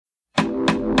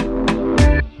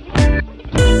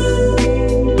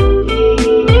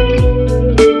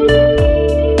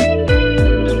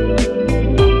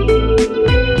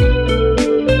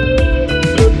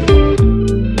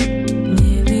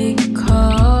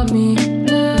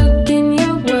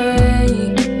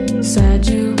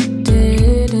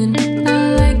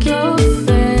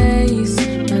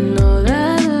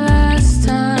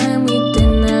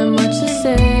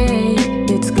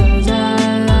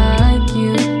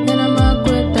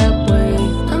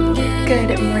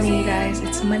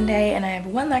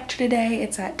lecture today.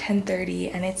 It's at 10:30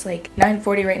 and it's like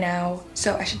 9:40 right now,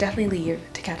 so I should definitely leave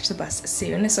to catch the bus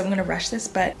soon, so I'm gonna rush this.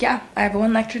 But yeah, I have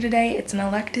one lecture today. It's an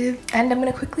elective, and I'm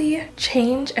gonna quickly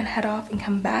change and head off and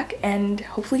come back and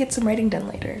hopefully get some writing done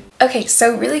later. Okay,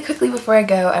 so really quickly before I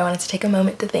go, I wanted to take a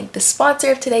moment to thank the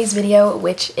sponsor of today's video,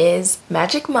 which is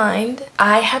Magic Mind.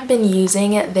 I have been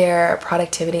using their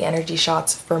productivity energy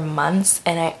shots for months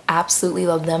and I absolutely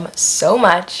love them so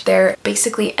much. They're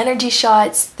basically energy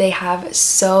shots. They have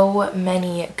so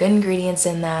many good ingredients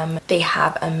in them. They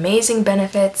have amazing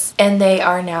benefits and they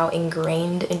are now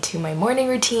ingrained into my morning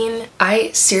routine.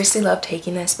 I seriously love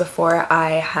taking this before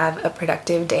I have a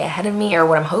productive day ahead of me, or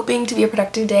what I'm hoping to be a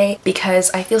productive day, because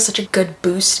I feel such a good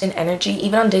boost in energy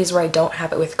even on days where I don't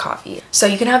have it with coffee. So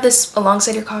you can have this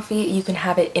alongside your coffee, you can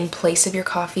have it in place of your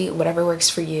coffee, whatever works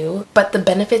for you. But the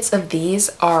benefits of these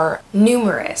are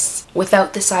numerous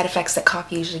without the side effects that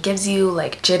coffee usually gives you,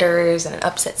 like jitters and an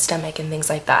upset stomach and things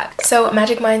like that. So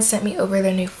Magic Mind sent me over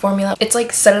their new formula. It's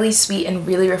like subtly sweet and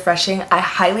really refreshing. I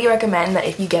highly recommend that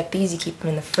if you get these, you keep them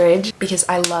in the fridge because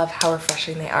I love how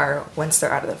refreshing they are once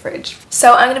they're out of the fridge.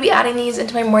 So I'm gonna be adding these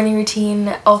into my morning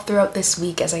routine all throughout this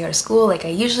week as I go to school like I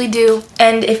usually do.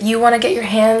 And if you want to get your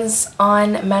hands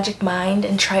on Magic Mind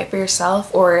and try it for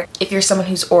yourself, or if you're someone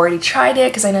who's already tried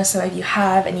it, because I know some of you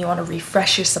have, and you want to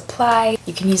refresh your supply,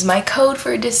 you can use my code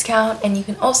for a discount, and you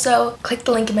can also click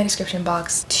the link in my description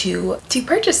box to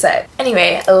purchase it.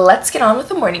 Anyway, let's get on with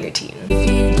the morning routine.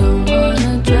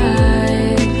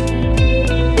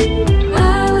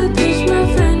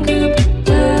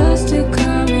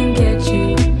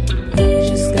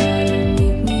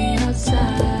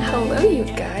 Hello you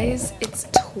guys, it's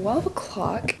 12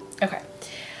 o'clock. Okay.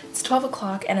 It's 12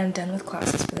 o'clock and I'm done with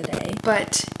classes for the day.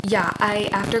 But yeah,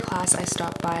 after class I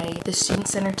stopped by the student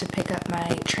center to pick up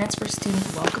my transfer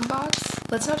student welcome box.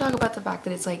 Let's not talk about the fact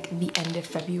that it's like the end of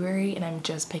February and I'm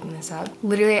just picking this up.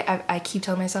 Literally, I keep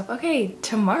telling myself, okay,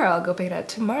 tomorrow I'll go pick it up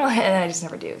tomorrow, and I just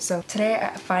never do. So today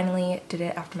I finally did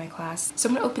it after my class. So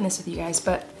I'm gonna open this with you guys,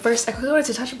 but first I quickly wanted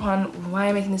to touch upon why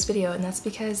I'm making this video, and that's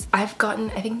because I've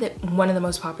gotten, I think that one of the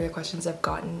most popular questions I've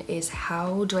gotten is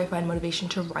how do I find motivation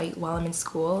to write while I'm in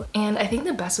school? And I think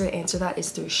the best way to answer that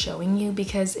is through showing you,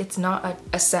 because it's not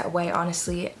a set way,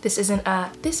 honestly. This isn't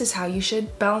a, this is how you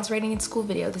should balance writing in school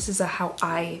video. This is a how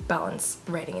I balance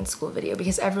writing in school video,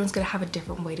 because everyone's gonna have a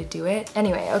different way to do it.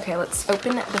 Anyway, okay, let's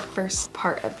open the first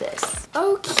part of this.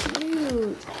 Oh,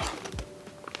 cute.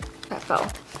 That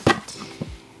fell.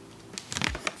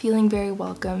 Feeling very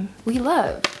welcome. We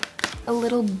love a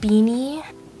little beanie.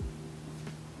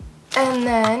 And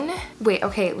then, wait,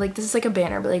 okay, like this is like a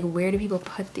banner, but like where do people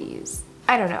put these?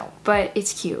 I don't know, but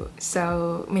it's cute,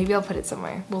 so maybe I'll put it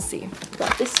somewhere. We'll see.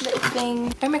 Got this little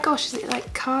thing. Oh my gosh, is it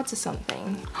like cards or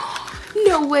something?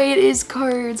 No way, it is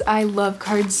cards. I love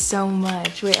cards so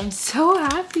much. Wait, I'm so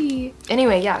happy.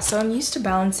 Anyway, yeah, so I'm used to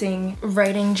balancing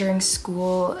writing during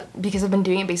school because I've been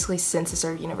doing it basically since I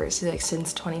started university, like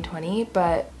since 2020,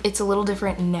 but it's a little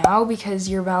different now because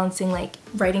you're balancing like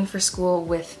writing for school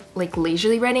with like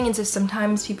leisurely writing, and so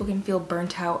sometimes people can feel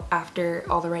burnt out after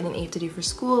all the writing they have to do for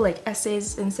school, like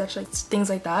essays and such, like things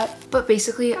like that. But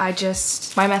basically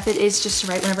my method is just to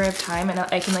write whenever I have time, and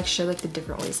I can like show like the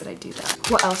different ways that I do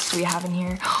that. What else do we have in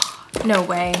here? No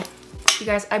way. You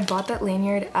guys, I bought that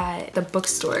lanyard at the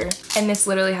bookstore and this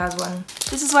literally has one.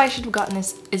 This is why I should have gotten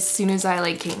this as soon as I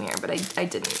like came here, but I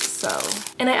didn't, so.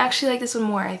 And I actually like this one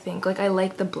more, I think. Like I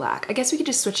like the black. I guess we could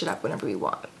just switch it up whenever we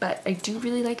want, but I do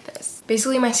really like this.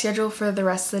 Basically my schedule for the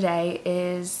rest of the day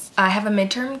is I have a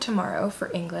midterm tomorrow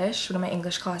for English, one of my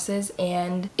English classes,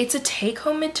 and it's a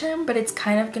take-home midterm, but it's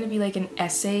kind of gonna be like an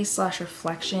essay slash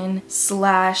reflection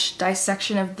slash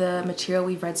dissection of the material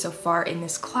we've read so far in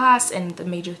this class and the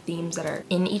major themes that are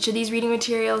in each of these reading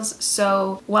materials.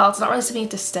 So while it's not really something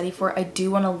to study for, I do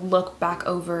want to look back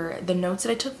over the notes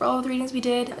that I took for all of the readings we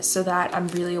did so that I'm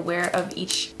really aware of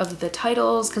each of the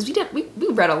titles, because we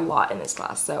read a lot in this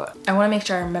class, so I want to make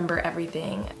sure I remember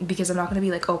everything, because I'm not going to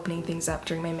be like opening things up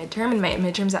during my midterm, and my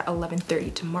midterm's at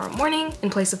 11:30 tomorrow morning in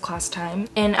place of class time,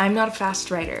 and I'm not a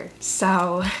fast writer,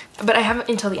 so but I have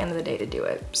until the end of the day to do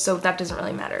it, so that doesn't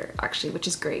really matter actually, which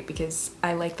is great because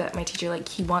I like that my teacher, like,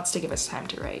 he wants to give us time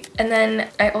to write. And then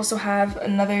I also have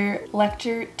another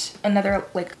lecture, another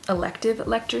like elective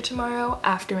lecture tomorrow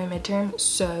after my midterm,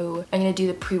 so I'm gonna do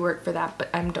the pre-work for that, but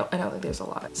I don't think there's a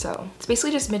lot. So it's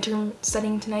basically just midterm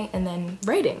studying tonight and then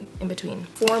writing in between.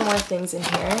 4 more things in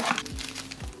here.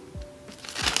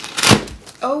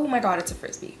 Oh my god, it's a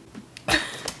Frisbee.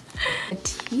 A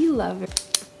tea lover.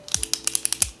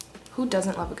 Who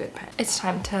doesn't love a good pen? It's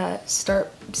time to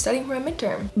start studying for my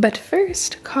midterm. But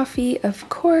first, coffee, of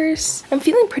course. I'm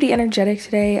feeling pretty energetic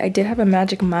today. I did have a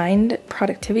Magic Mind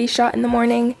productivity shot in the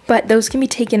morning, but those can be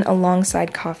taken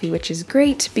alongside coffee, which is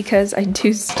great because I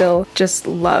do still just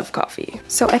love coffee.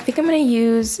 So I think I'm gonna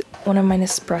use one of my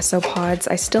Nespresso pods.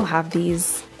 I still have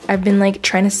these. I've been like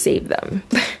trying to save them.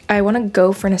 I want to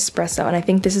go for an espresso and I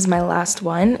think this is my last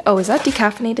one. Oh, is that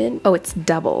decaffeinated? Oh, it's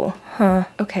double. Huh.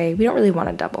 Okay, we don't really want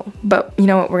a double, but you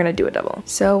know what? We're gonna do a double.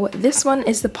 So this one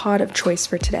is the pod of choice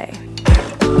for today.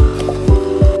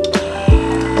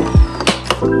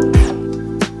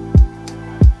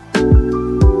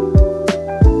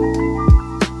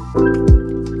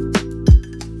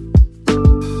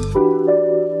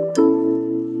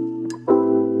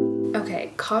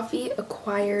 Coffee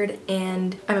acquired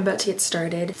and I'm about to get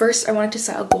started. First, I wanted to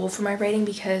set a goal for my writing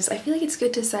because I feel like it's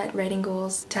good to set writing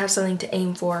goals, to have something to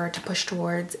aim for, to push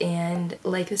towards, and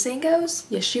like the saying goes,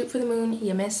 you shoot for the moon,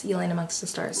 you miss, you land amongst the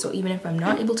stars. So even if I'm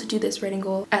not able to do this writing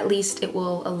goal, at least it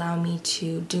will allow me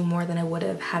to do more than I would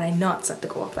have had I not set the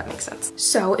goal, if that makes sense.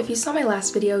 So if you saw my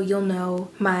last video, you'll know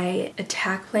my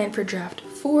attack plan for draft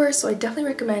 4, so I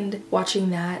definitely recommend watching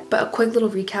that. But a quick little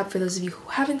recap for those of you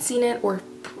who haven't seen it or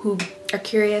who are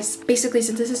curious. Basically,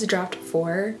 since this is a draft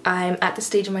 4, I'm at the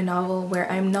stage of my novel where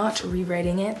I'm not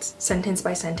rewriting it sentence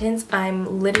by sentence.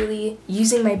 I'm literally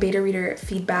using my beta reader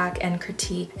feedback and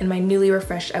critique and my newly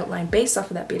refreshed outline based off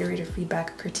of that beta reader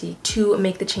feedback critique to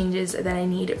make the changes that I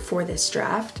need for this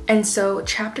draft. And so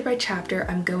chapter by chapter,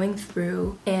 I'm going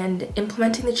through and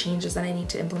implementing the changes that I need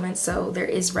to implement. So there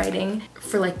is writing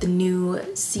for like the new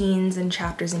scenes and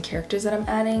chapters and characters that I'm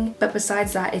adding. But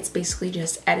besides that, it's basically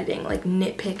just editing, like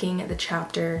nitpicking the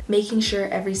chapter, making sure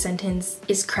every sentence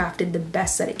is crafted the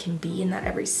best that it can be and that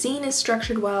every scene is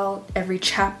structured well, every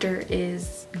chapter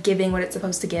is giving what it's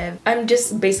supposed to give. I'm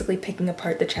just basically picking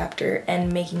apart the chapter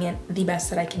and making it the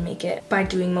best that I can make it by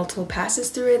doing multiple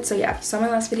passes through it. So yeah, if you saw my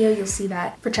last video, you'll see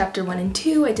that for chapter 1 and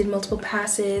 2, I did multiple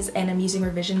passes and I'm using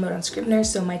revision mode on Scrivener,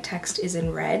 so my text is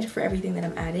in red for everything that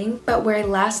I'm adding. But where I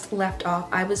last left off,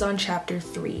 I was on chapter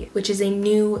 3, which is a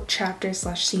new chapter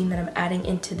slash scene that I'm adding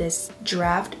into this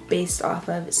draft based off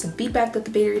of some feedback that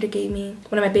the beta reader gave me,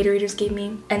 one of my beta readers gave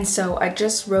me. And so I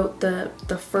just wrote the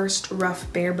first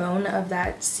rough bare bone of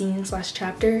that scene slash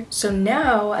chapter. So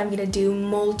now I'm gonna do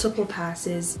multiple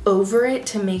passes over it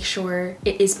to make sure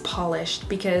it is polished,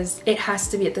 because it has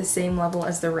to be at the same level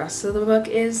as the rest of the book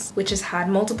is, which has had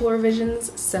multiple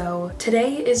revisions. So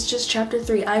today is just chapter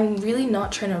 3. I'm really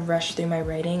not trying to rush through my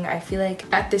writing. I feel like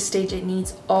at this stage it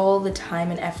needs all the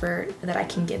time and effort that I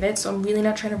can give it, so I'm really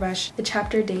not trying to rush. The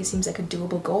chapter a day seems like a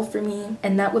doable goal for me,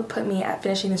 and that would put me at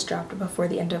finishing this draft before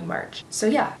the end of March. So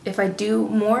yeah, if I do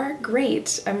more,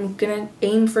 great. I'm gonna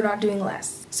aim for not doing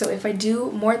less. So if I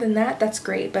do more than that, that's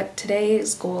great. But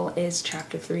today's goal is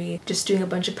chapter 3, just doing a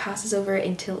bunch of passes over it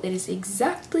until it is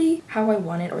exactly how I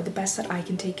want it or the best that I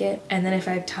can take it. And then if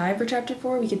I have time for chapter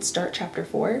 4, we could start chapter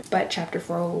 4, but chapter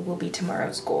 4 will be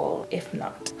tomorrow's goal if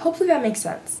not. Hopefully that makes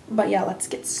sense. But yeah, let's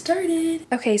get started.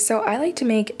 Okay, so I like to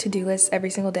make to-do lists every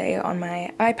single day on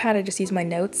my iPad. I just use my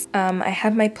notes. I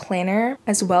have my planner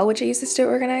as well, which I use this to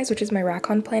organize, which is my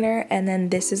Racon planner. And then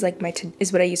this is like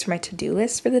is what I use for my to-do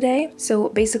list for the day. So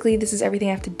basically this is everything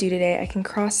I have to do today. I can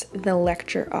cross the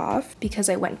lecture off because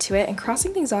I went to it, and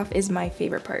crossing things off is my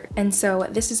favorite part. And so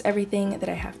this is everything that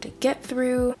I have to get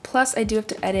through. Plus I do have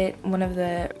to edit one of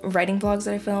the writing vlogs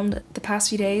that I filmed the past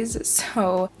few days.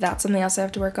 So that's something else I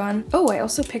have to work on. Oh, I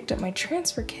also picked up my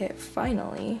transfer kit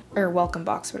finally, or welcome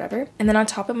box, whatever. And then on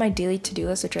top of my daily to-do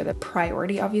list, which are the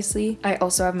priority obviously, I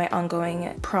also have my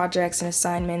ongoing projects and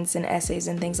assignments and essays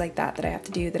and things like that that I have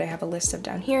to do, that I have a list of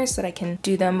down here so that I can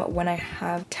do them when I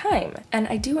have time. And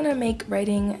I do want to make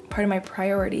writing part of my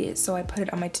priority, so I put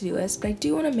it on my to-do list. But I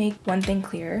do want to make one thing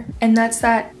clear, and that's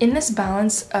that in this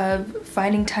balance of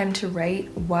finding time to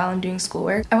write while I'm doing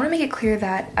schoolwork, I want to make it clear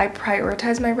that I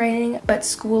prioritize my writing, but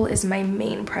school is my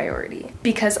main priority,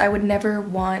 because I would never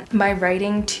want my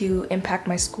writing to impact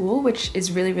my school, which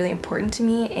is really, really important to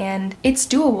me. And it's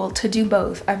doable to do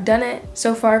both. I've done it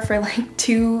so far for like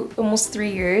 2, almost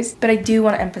 3 years, but I do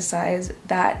want to emphasize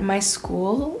that my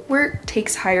school work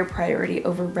takes higher priority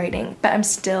over writing, but I'm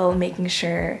still making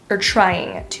sure, or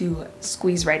trying to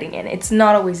squeeze writing in. It's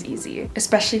not always easy,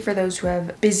 especially for those who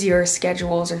have busier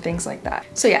schedules or things like that.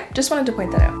 So yeah, just wanted to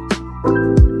point that out.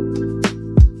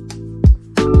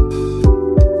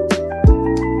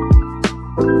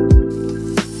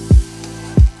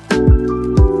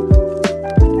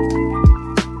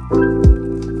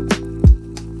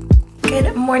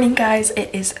 morning, guys.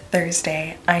 It is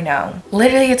Thursday. I know.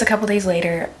 Literally, it's a couple days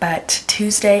later, but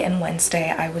Tuesday and Wednesday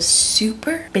I was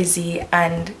super busy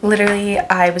and literally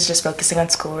I was just focusing on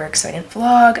schoolwork, so I didn't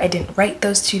vlog, I didn't write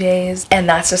those 2 days, and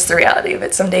that's just the reality of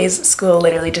it. Some days school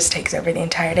literally just takes over the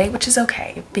entire day, which is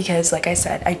okay because like I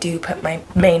said, I do put my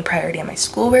main priority on my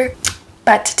schoolwork.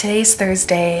 But today's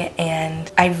Thursday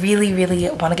and I really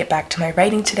want to get back to my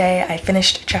writing today. I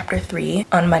finished chapter 3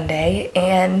 on Monday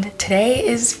and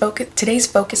today's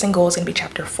focus and goal is going to be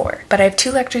chapter 4. But I have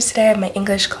 2 lectures today. I have my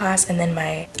English class and then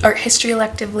my art history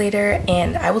elective later,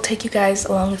 and I will take you guys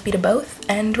along with me to both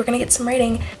and we're going to get some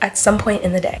writing at some point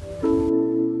in the day.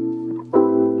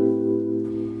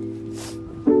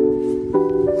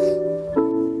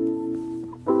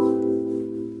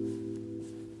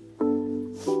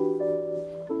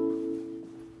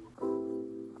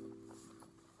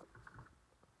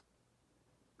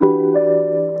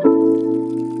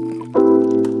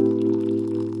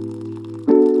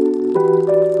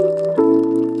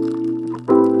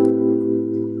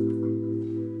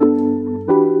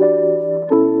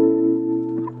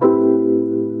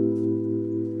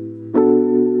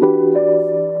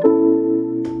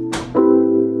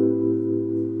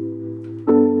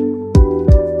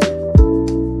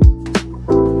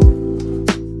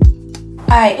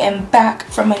 I am back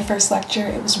from my first lecture.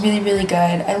 It was really good.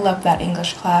 I love that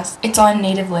English class. It's on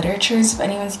native literatures if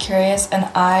anyone's curious, and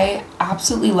I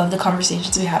absolutely love the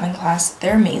conversations we have in class.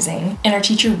 They're amazing, and our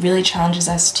teacher really challenges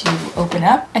us to open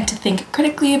up and to think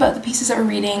critically about the pieces that we're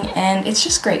reading, and it's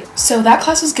just great. So that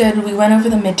class was good. We went over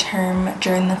the midterm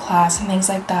during the class and things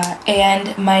like that,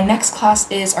 and my next class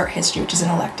is art history, which is an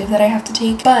elective that I have to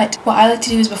take. But what I like to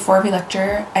do is before every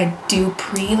lecture, I do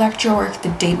pre-lecture work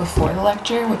the day before the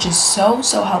lecture, which is so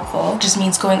helpful. It just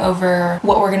means going over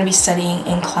what we're going to be studying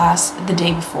in class the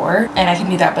day before, and I can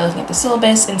do that by looking at the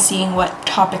syllabus and seeing what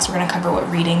topics we're going to cover, what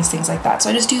readings, things like that. So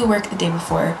I just do the work the day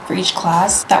before for each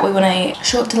class. That way when I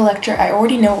show up to the lecture, I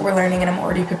already know what we're learning and I'm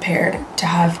already prepared to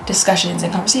have discussions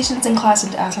and conversations in class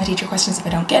and to ask my teacher questions if I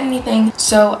don't get anything.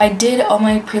 So I did all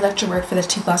my pre-lecture work for the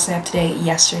 2 classes I have today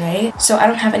yesterday, so I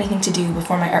don't have anything to do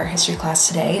before my art history class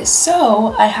today.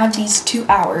 So I have these 2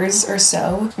 hours or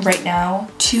so right now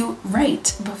to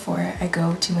write before I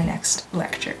go to my next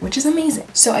lecture, which is amazing.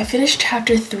 So I finished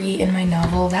chapter 3 in my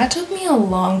novel. That took me a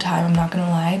long time, I'm not gonna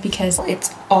lie, because it's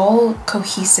all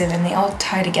cohesive and they all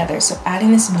tie together. So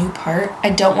adding this new part, I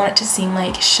don't want it to seem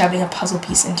like shoving a puzzle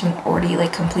piece into an already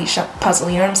like complete puzzle,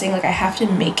 you know what I'm saying? Like I have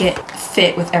to make it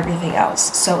fit with everything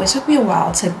else. So it took me a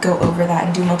while to go over that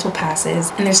and do multiple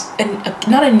passes. And there's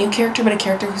not a new character, but a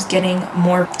character who's getting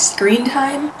more screen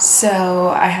time. So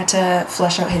I had to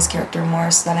flesh out his character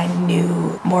more so that I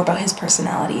knew more about his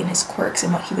personality and his quirks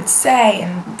and what he would say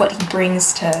and what he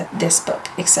brings to this book,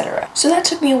 etc. So that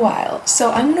took me a while.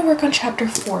 So I'm going to work on chapter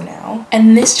 4 now,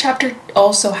 and this chapter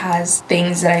also has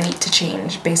things that I need to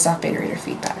change based off beta reader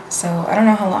feedback. So I don't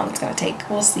know how long it's going to take,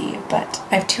 we'll see, but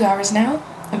I have 2 hours now.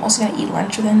 I'm also gonna eat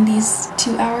lunch within these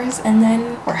 2 hours and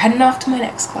then we're heading off to my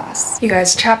next class. You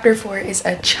guys, chapter 4 is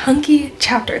a chunky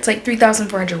chapter. It's like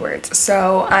 3,400 words.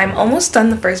 So I'm almost done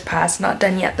the first pass, not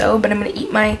done yet though, but I'm gonna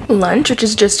eat my lunch, which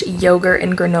is just yogurt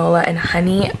and granola and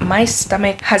honey. My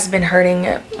stomach has been hurting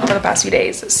for the past few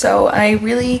days, so I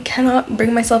really cannot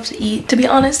bring myself to eat, to be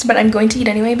honest, but I'm going to eat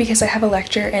anyway because I have a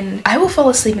lecture and I will fall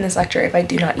asleep in this lecture if I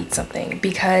do not eat something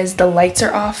because the lights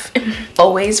are off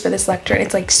always for this lecture and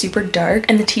it's like super dark,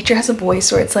 and the teacher has a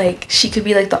voice where it's like she could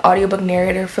be like the audiobook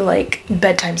narrator for like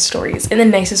bedtime stories in the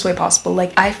nicest way possible.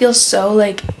 Like I feel so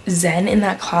like zen in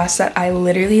that class that I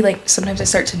literally like sometimes I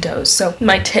start to doze. So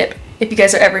my tip, if you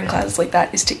guys are ever in classes like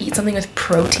that, is to eat something with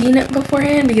protein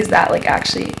beforehand because that like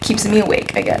actually keeps me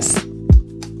awake, I guess.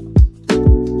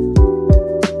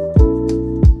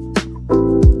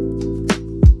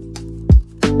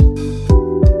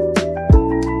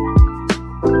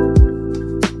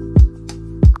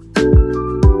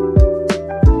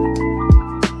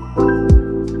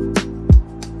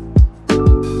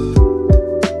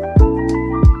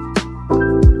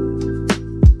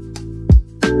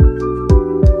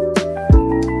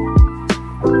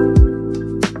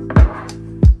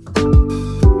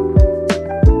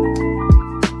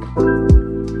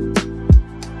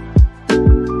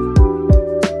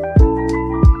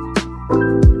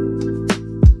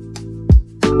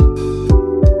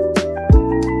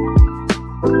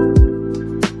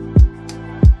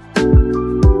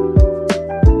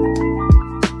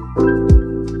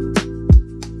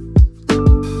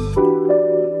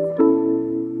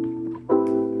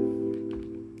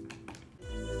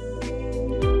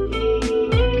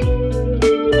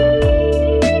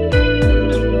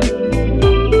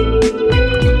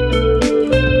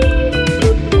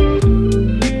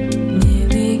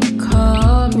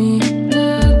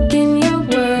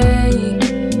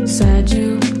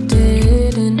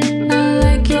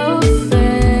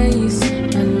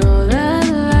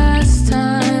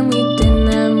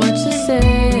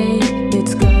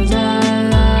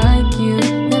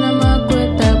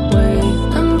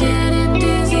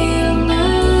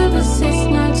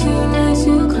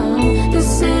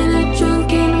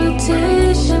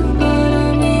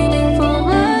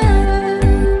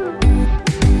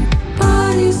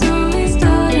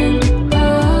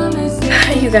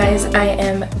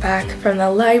 from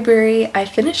the library. I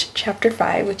finished chapter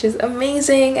 5, which is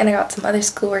amazing, and I got some other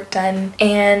schoolwork done,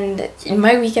 and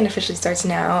my weekend officially starts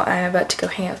now. I'm about to go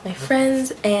hang out with my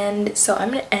friends, and so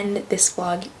I'm gonna end this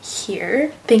vlog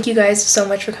here. Thank you guys so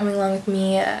much for coming along with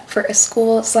me for a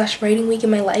school/writing week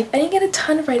in my life. I didn't get a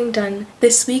ton of writing done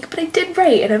this week, but I did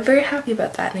write, and I'm very happy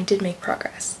about that, and I did make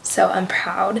progress. So I'm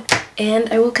proud, and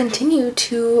I will continue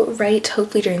to write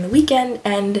hopefully during the weekend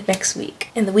and next week,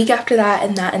 and the week after that,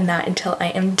 and that until I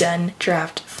am done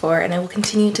draft 4, and I will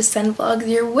continue to send vlogs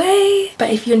your way. But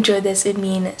if you enjoyed this, it would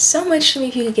mean so much to me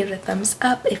if you could give it a thumbs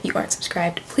up. If you aren't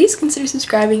subscribed, please consider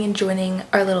subscribing and joining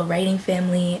our little writing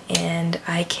family, and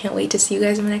I can't wait to see you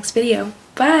guys in my next video.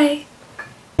 Bye!